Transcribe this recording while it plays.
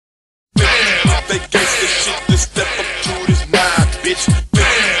they gangsta shit, just step up to this nine, bitch.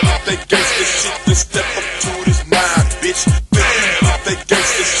 They gangsta shit, just step up to this nine, bitch. They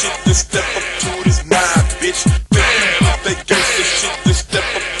gangsta shit, just step up to this nine, bitch. They gangsta shit, just step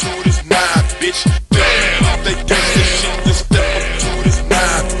up to this nine, bitch. They gangsta shit, just step up to this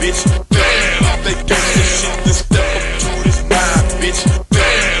nine, bitch. They gangsta shit, just step up to this nine, bitch.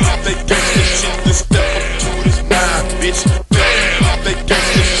 They gangsta shit, just step up to this nine, bitch. They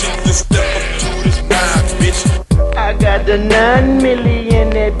gangsta shit, just step up to this nine, bitch. I got the 9 million,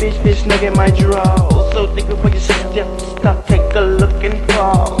 that bitch nugget my draw. So think before you step, stop, take a look and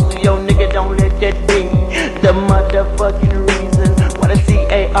pause. Yo nigga, don't let that be the motherfucking reason why the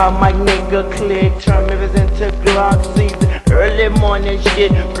Carmike nigga click turn mirrors into Glock season. Early morning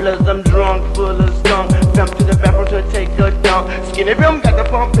shit, plus I'm drunk, full of skunk. Jump to the bathroom to take a dunk. Skinny rim got the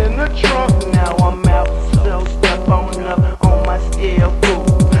pump in the trunk. Now I'm out, so step on up on my steel fool.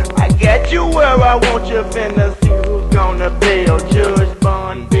 I got you where I want you, finna see who's gonna bail. Judge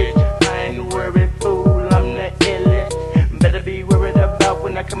Bond, bitch, I ain't worried, fool, I'm the illest. Better be worried about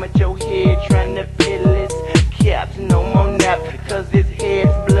when I come at your head, trying to fill it. Caps, no more nap, cause his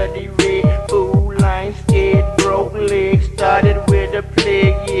head's bloody red. Fool, I ain't scared, broke legs, started with a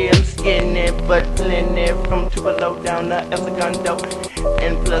plague. Yeah, I'm skinny, but plenty, from Tupelo down to El Segundo.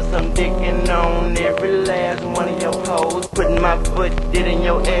 And plus I'm digging on every last one of your hoes. Putting my foot dead in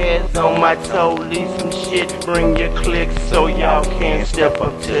your ass, on my toe. Leave some shit, bring your click so y'all can't step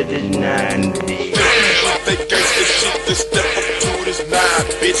up to this 90. They gangsta shit, just step up to this nine,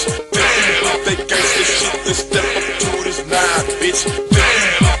 bitch. They gangsta shit, just step up to this nine, bitch.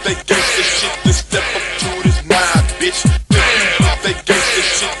 They gangsta shit, just step up to this nine, bitch. They gangsta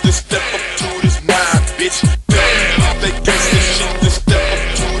shit, just step up to this nine, bitch. They gangsta shit, just step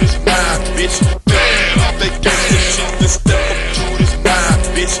up to this nine, bitch. They gangsta shit, just step up to this nine,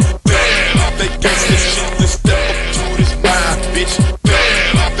 bitch. They gangsta shit, just step up to this nine, bitch.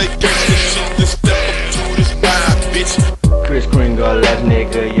 They gangsta shit, just step up to this nine, bitch. Chris Kringle, last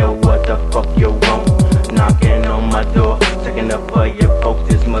nigga, yo, what the fuck you want? Knocking on my door, checking up for your folks,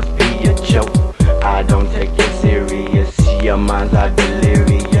 this must be a joke. I don't take it serious, your minds are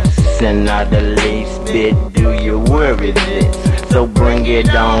delirious. And not the least bit do you worry this. So bring it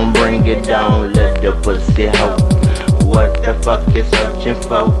on, let the pussy hope. What the fuck you searching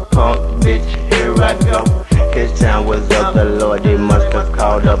for, punk bitch, here I go. His time was up, the Lord, he must have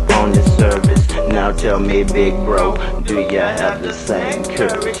called up on his service. Now tell me, big bro, do you have the same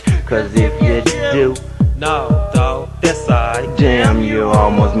courage? Cause if you do, no, dawg, that's alright. damn, you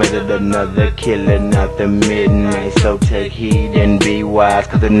almost made it another killing at the midnight. So take heed and be wise,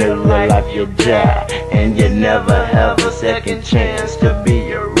 cause in the real life you die. And you never have a second chance to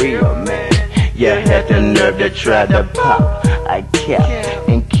be a real man. You had the nerve to try to pop. I cap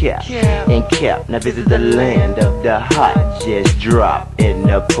and cap and cap. Now this is the land of the hot. Just drop in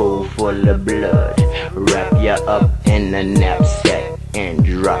the pool full of blood. Wrap you up in a knapsack and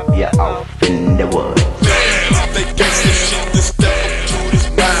drop you off in the woods. They gangsta shit, just step up to this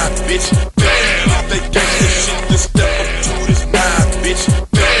nine, bitch. They gangsta shit, just step up to this nine, bitch.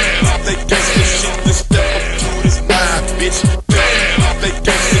 They gangsta shit, just step up to this nine, bitch. They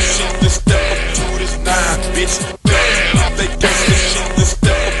gangsta shit, just step up to this nine, bitch. They gangsta shit, just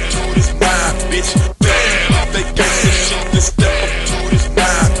step up to this nine, bitch. They gangsta shit, just step up to this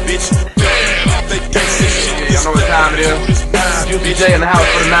nine, bitch. They gangsta shit, Y'all know what time it is. UBJ in the house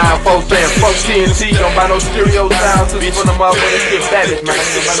for the 9-4 saying fuck TNT. Don't buy no stereo sound system for the motherfuckers. Get baggage, man.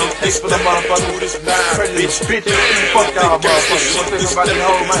 Don't buy no tape for the motherfuckers. Prejudice, bitches. Fuck y'all motherfuckers. What's this about this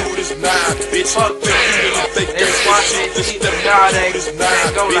whole man? Fuck them. They squat that shit. God ain't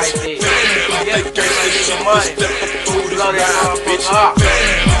go like that. Yeah, get some money. Blow that motherfucker up.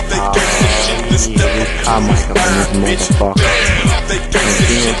 This Carmike up in this motherfucker. And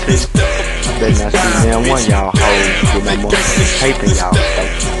TNT, I bet not see damn one y'all hoes with my motherfucking tape in y'all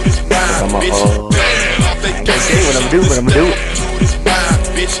face. Cause I'm a I ain't gonna say what I'm do, but I'm gonna do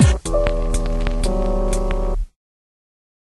it.